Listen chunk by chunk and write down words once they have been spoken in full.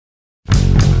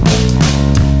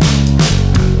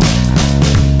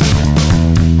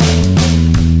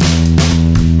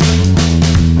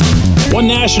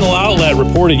national outlet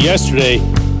reported yesterday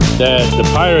that the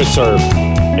Pirates are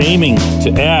aiming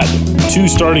to add 2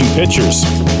 starting pitchers.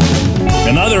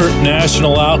 Another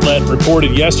national outlet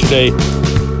reported yesterday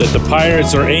that the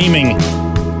Pirates are aiming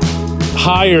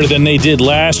higher than they did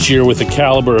last year with the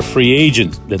caliber of free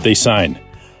agent that they signed.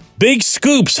 Big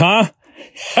scoops, huh?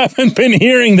 Haven't been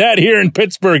hearing that here in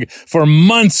Pittsburgh for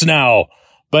months now.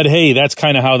 But hey, that's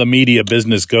kind of how the media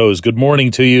business goes. Good morning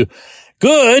to you.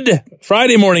 Good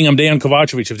Friday morning. I'm Dan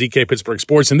Kovacevic of DK Pittsburgh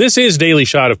Sports, and this is Daily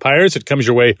Shot of Pirates. It comes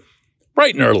your way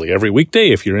bright and early every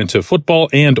weekday if you're into football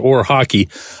and or hockey.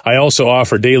 I also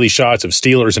offer daily shots of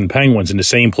Steelers and Penguins in the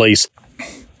same place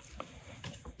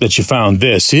that you found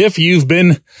this. If you've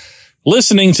been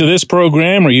listening to this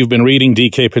program or you've been reading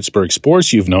DK Pittsburgh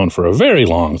Sports, you've known for a very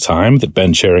long time that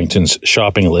Ben Cherington's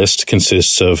shopping list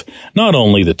consists of not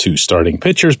only the 2 starting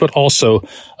pitchers, but also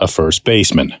a first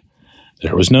baseman.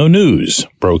 There was no news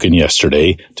broken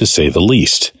yesterday, to say the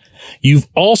least. You've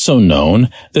also known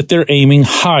that they're aiming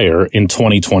higher in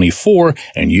 2024,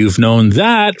 and you've known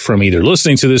that from either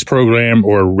listening to this program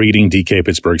or reading DK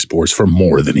Pittsburgh Sports for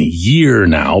more than a year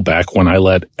now, back when I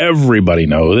let everybody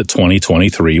know that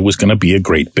 2023 was going to be a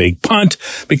great big punt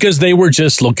because they were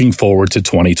just looking forward to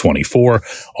 2024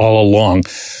 all along.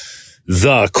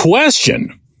 The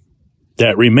question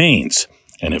that remains,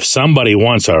 and if somebody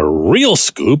wants a real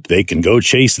scoop, they can go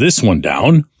chase this one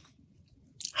down.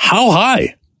 How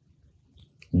high?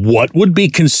 What would be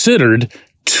considered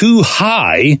too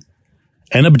high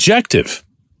and objective?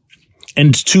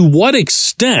 And to what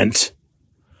extent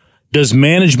does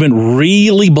management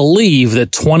really believe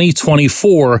that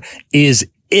 2024 is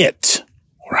it?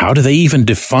 Or how do they even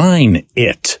define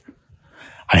it?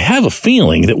 I have a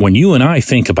feeling that when you and I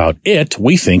think about it,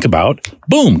 we think about,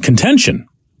 boom, contention.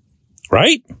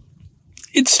 Right?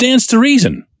 It stands to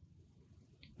reason.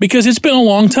 Because it's been a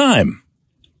long time.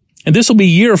 And this will be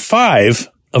year 5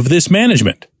 of this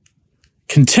management.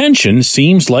 Contention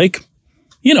seems like,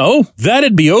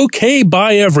 that'd be okay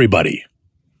by everybody.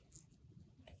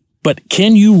 But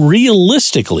can you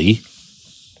realistically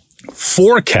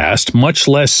forecast, much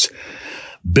less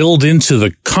build into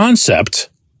the concept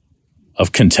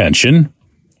of contention,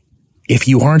 if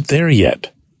you aren't there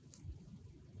yet?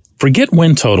 Forget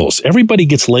win totals. Everybody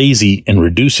gets lazy and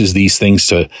reduces these things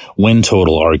to win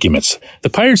total arguments. The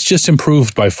Pirates just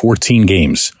improved by 14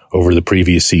 games over the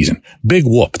previous season. Big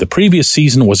whoop. The previous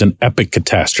season was an epic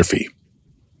catastrophe.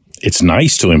 It's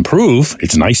nice to improve.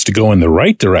 It's nice to go in the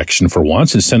right direction for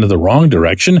once instead of the wrong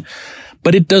direction.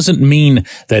 But it doesn't mean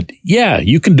that,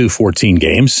 you can do 14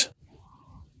 games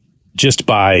just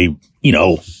by,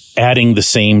 adding the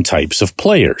same types of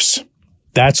players.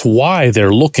 That's why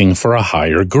they're looking for a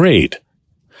higher grade.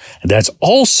 And that's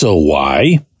also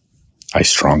why I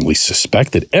strongly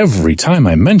suspect that every time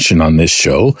I mention on this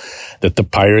show that the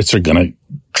Pirates are going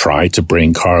to try to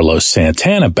bring Carlos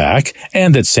Santana back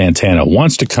and that Santana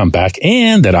wants to come back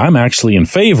and that I'm actually in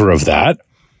favor of that,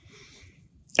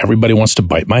 everybody wants to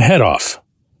bite my head off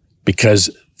because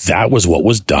that was what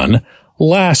was done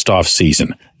last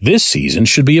offseason. This season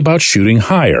should be about shooting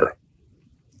higher.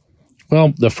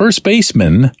 Well, the first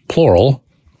basemen, plural,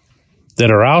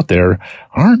 that are out there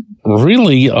aren't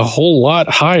really a whole lot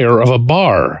higher of a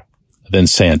bar than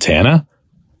Santana.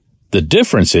 The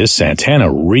difference is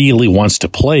Santana really wants to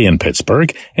play in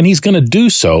Pittsburgh, and he's going to do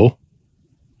so,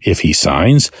 if he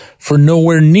signs, for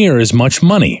nowhere near as much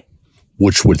money,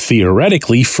 which would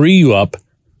theoretically free you up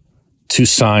to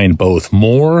sign both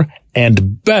more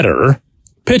and better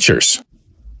pitchers,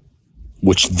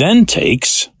 which then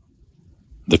takes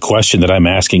the question that I'm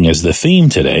asking as the theme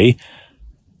today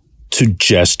to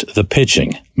just the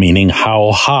pitching, meaning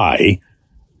how high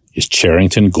is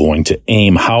Cherington going to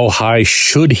aim? How high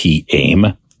should he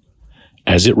aim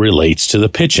as it relates to the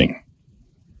pitching?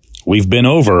 We've been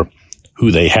over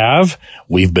who they have.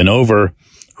 We've been over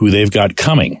who they've got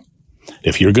coming.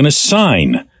 If you're going to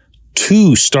sign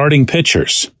 2 starting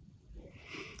pitchers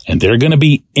and they're going to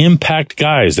be impact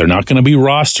guys, they're not going to be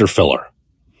roster filler.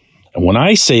 And when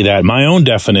I say that, my own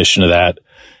definition of that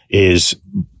is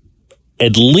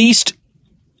at least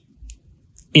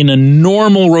in a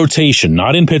normal rotation,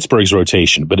 not in Pittsburgh's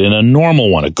rotation, but in a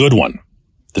normal one, a good one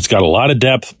that's got a lot of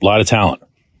depth, a lot of talent.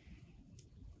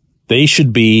 They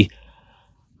should be,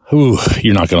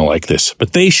 you're not going to like this,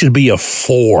 but they should be a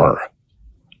 4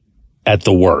 at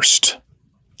the worst.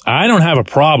 I don't have a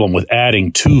problem with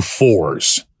adding 2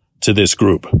 4s to this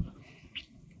group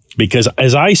because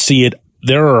as I see it,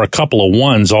 there are a couple of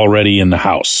 1s already in the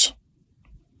house.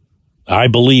 I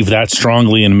believe that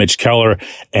strongly in Mitch Keller,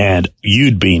 and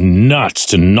you'd be nuts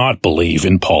to not believe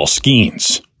in Paul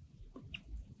Skeens.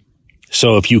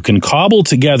 So if you can cobble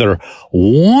together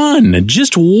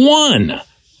just one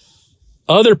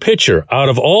other pitcher out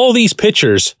of all these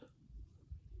pitchers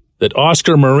that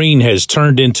Oscar Marin has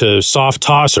turned into soft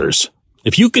tossers,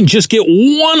 if you can just get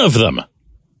one of them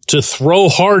to throw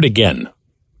hard again,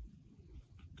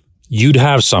 you'd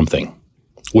have something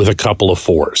with a couple of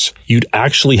fours. You'd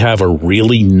actually have a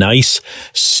really nice,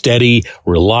 steady,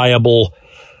 reliable,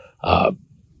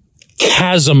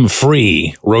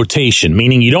 chasm-free rotation,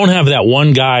 meaning you don't have that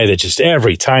one guy that just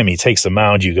every time he takes the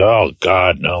mound, you go, oh,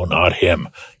 God, no, not him.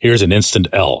 Here's an instant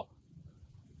L.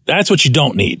 That's what you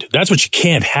don't need. That's what you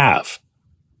can't have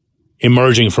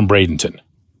emerging from Bradenton.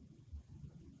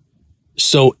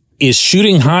 So is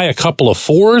shooting high a couple of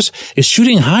fours? Is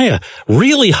shooting high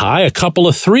really high a couple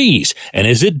of threes? And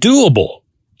is it doable?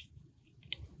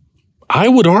 I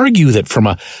would argue that from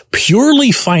a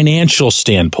purely financial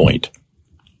standpoint,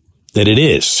 that it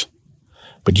is.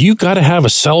 But you got to have a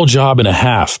sell job and a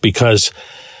half, because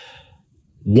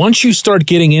once you start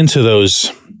getting into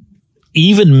those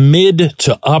even mid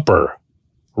to upper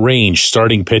range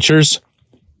starting pitchers,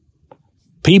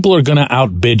 people are going to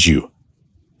outbid you.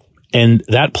 And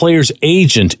that player's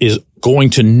agent is going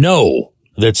to know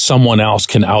that someone else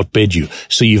can outbid you.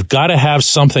 So you've got to have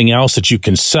something else that you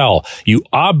can sell. You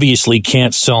obviously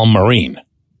can't sell Marin.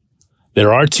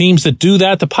 There are teams that do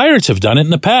that. The Pirates have done it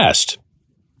in the past.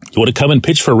 You want to come and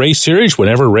pitch for Ray Searage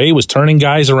whenever Ray was turning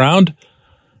guys around?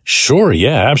 Sure,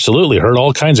 yeah, absolutely. Heard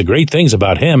all kinds of great things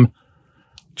about him.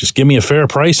 Just give me a fair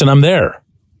price and I'm there.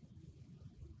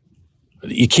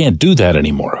 You can't do that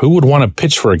anymore. Who would want to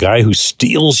pitch for a guy who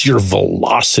steals your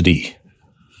velocity?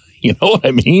 You know what I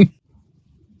mean?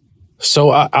 So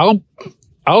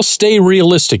I'll stay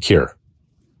realistic here.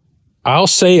 I'll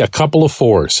say a couple of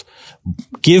fours.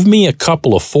 Give me a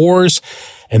couple of fours,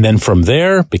 and then from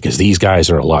there, because these guys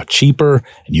are a lot cheaper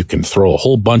and you can throw a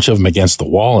whole bunch of them against the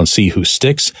wall and see who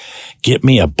sticks, get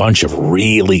me a bunch of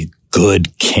really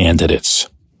good candidates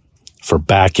for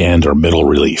back end or middle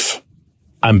relief.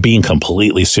 I'm being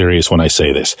completely serious when I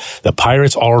say this. The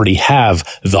Pirates already have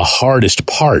the hardest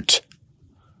part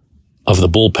of the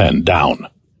bullpen down.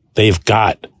 They've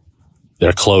got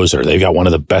their closer. They've got one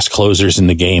of the best closers in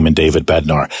the game in David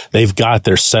Bednar. They've got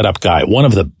their setup guy, one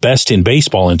of the best in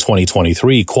baseball in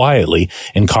 2023, quietly,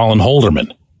 in Colin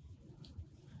Holderman.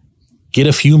 Get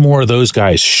a few more of those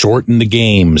guys, shorten the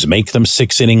games, make them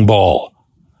 6-inning ball.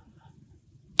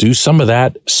 Do some of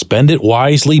that, spend it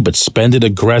wisely, but spend it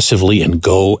aggressively and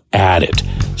go at it.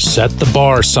 Set the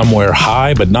bar somewhere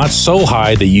high, but not so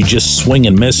high that you just swing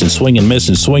and miss and swing and miss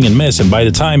and swing and miss. And by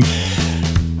the time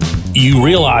you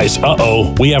realize,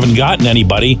 we haven't gotten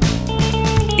anybody,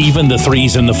 even the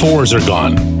 3s and the 4s are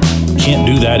gone. Can't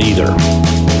do that either.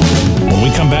 When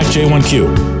we come back,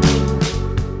 J1Q.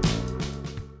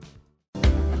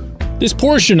 This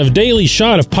portion of Daily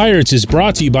Shot of Pirates is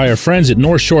brought to you by our friends at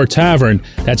North Shore Tavern,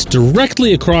 that's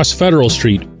directly across Federal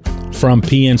Street from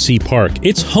PNC Park.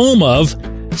 It's home of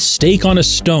Steak on a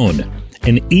Stone,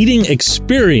 an eating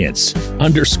experience,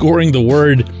 underscoring the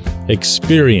word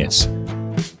experience.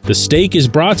 The steak is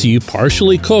brought to you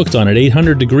partially cooked on an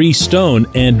 800-degree stone,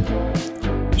 and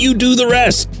you do the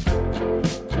rest.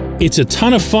 It's a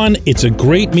ton of fun, it's a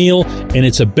great meal, and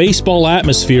it's a baseball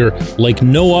atmosphere like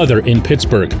no other in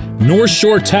Pittsburgh. North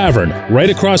Shore Tavern,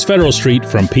 right across Federal Street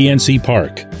from PNC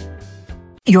Park.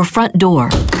 Your front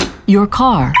door, your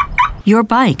car, your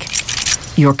bike,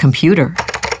 your computer,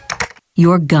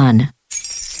 your gun.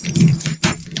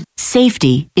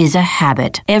 Safety is a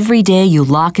habit. Every day you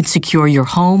lock and secure your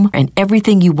home and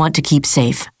everything you want to keep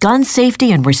safe. Gun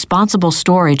safety and responsible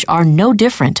storage are no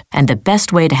different, and the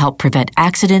best way to help prevent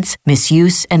accidents,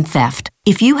 misuse, and theft.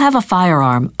 If you have a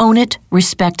firearm, own it,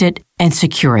 respect it, and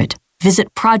secure it.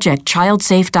 Visit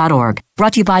ProjectChildSafe.org.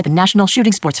 Brought to you by the National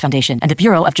Shooting Sports Foundation and the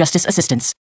Bureau of Justice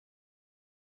Assistance.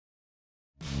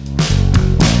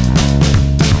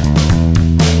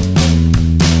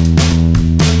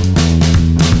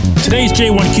 Today's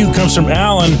J1Q comes from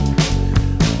Alan,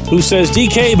 who says,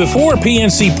 DK, before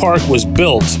PNC Park was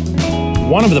built,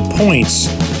 one of the points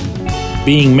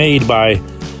being made by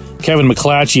Kevin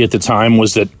McClatchy at the time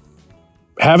was that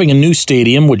having a new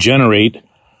stadium would generate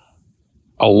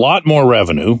a lot more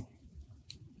revenue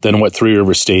than what Three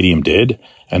Rivers Stadium did,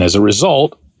 and as a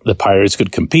result, the Pirates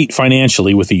could compete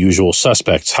financially with the usual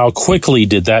suspects. How quickly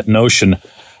did that notion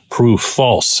prove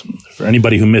false? For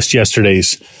anybody who missed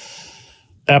yesterday's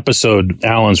episode,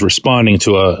 Alan's responding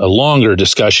to a longer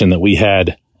discussion that we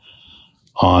had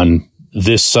on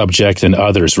this subject and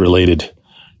others related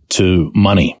to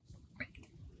money.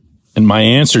 And my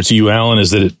answer to you, Alan,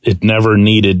 is that it never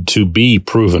needed to be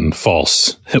proven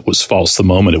false. It was false the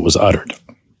moment it was uttered.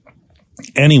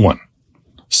 Anyone,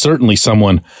 certainly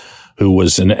someone who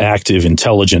was an active,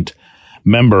 intelligent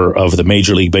member of the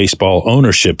Major League Baseball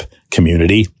ownership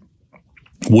community,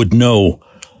 would know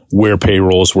where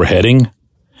payrolls were heading,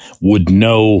 would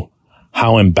know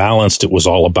how imbalanced it was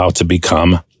all about to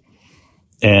become,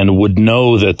 and would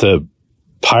know that the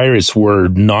Pirates were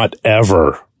not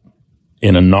ever,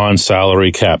 in a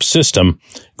non-salary cap system,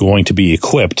 going to be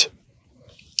equipped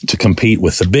to compete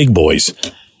with the big boys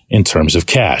in terms of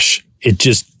cash.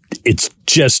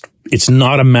 It's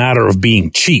not a matter of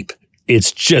being cheap.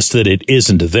 It's just that it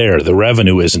isn't there. The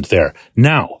revenue isn't there.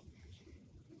 Now,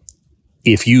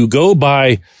 if you go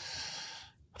by,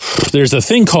 there's a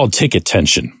thing called ticket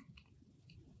tension.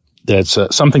 That's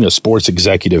something a sports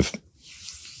executive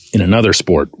in another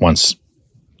sport once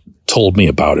told me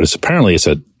about. Apparently it's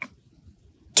a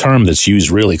term that's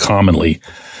used really commonly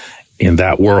in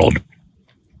that world,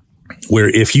 where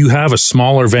if you have a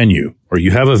smaller venue, or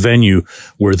you have a venue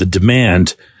where the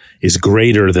demand is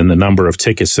greater than the number of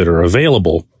tickets that are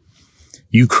available,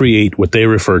 you create what they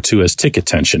refer to as ticket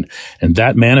tension. And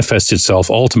that manifests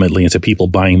itself ultimately into people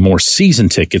buying more season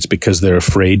tickets because they're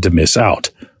afraid to miss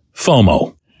out.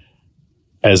 FOMO,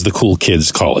 as the cool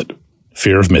kids call it,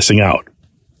 fear of missing out.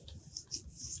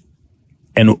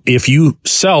 And if you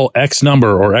sell X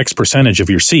number or X percentage of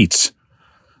your seats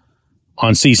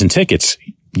on season tickets,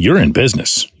 you're in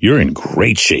business. You're in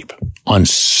great shape on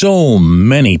so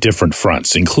many different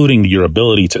fronts, including your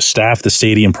ability to staff the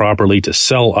stadium properly, to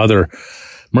sell other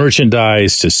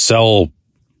merchandise, to sell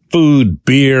food,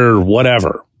 beer,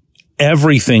 whatever.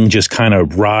 Everything just kind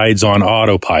of rides on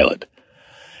autopilot.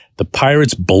 The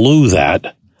Pirates blew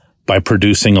that by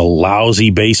producing a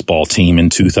lousy baseball team in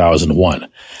 2001.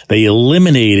 They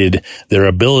eliminated their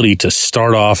ability to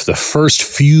start off the first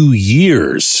few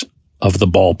years of the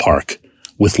ballpark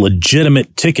with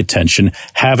legitimate ticket tension,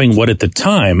 having what at the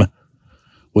time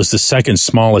was the second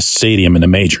smallest stadium in the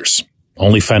majors.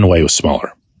 Only Fenway was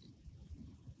smaller.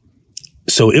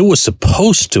 So it was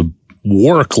supposed to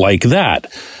work like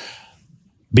that,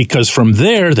 because from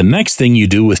there, the next thing you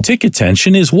do with ticket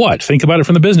tension is what? Think about it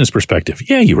from the business perspective.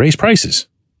 Yeah, you raise prices.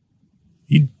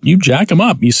 You jack them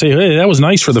up. You say, hey, that was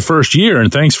nice for the first year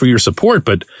and thanks for your support,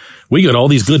 but we got all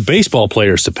these good baseball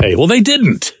players to pay. Well, they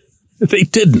didn't. They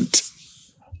didn't.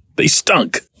 They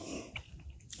stunk.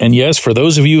 And yes, for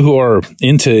those of you who are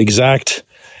into exact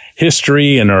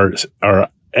history and are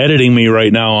editing me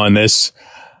right now on this,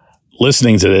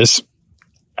 listening to this,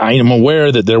 I am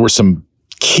aware that there were some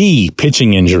key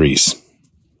pitching injuries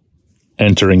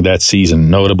entering that season,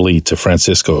 notably to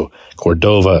Francisco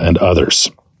Cordova and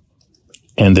others,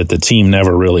 and that the team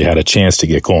never really had a chance to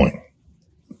get going.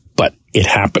 But it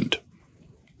happened.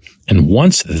 And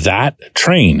once that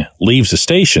train leaves the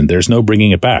station, there's no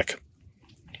bringing it back.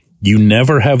 You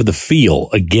never have the feel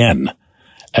again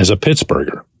as a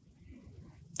Pittsburgher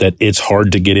that it's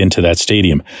hard to get into that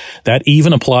stadium. That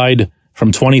even applied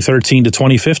from 2013 to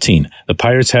 2015. The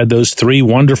Pirates had those 3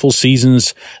 wonderful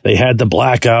seasons. They had the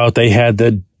blackout. They had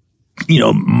the,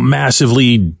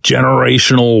 massively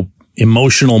generational,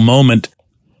 emotional moment.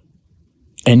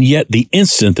 And yet the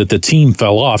instant that the team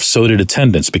fell off, so did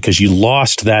attendance, because you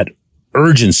lost that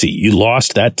urgency. You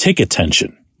lost that ticket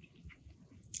tension.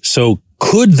 So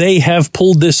could they have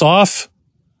pulled this off?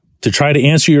 To try to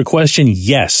answer your question,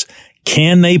 yes.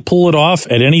 Can they pull it off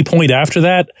at any point after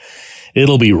that?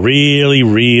 It'll be really,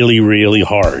 really, really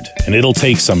hard. And it'll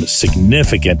take some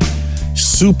significant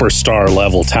superstar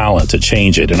level talent to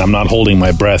change it. And I'm not holding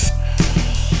my breath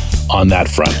on that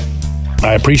front.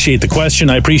 I appreciate the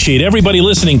question. I appreciate everybody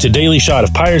listening to Daily Shot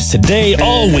of Pirates today,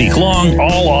 all week long,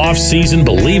 all off season.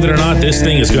 Believe it or not, this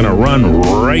thing is going to run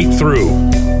right through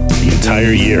the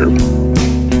entire year.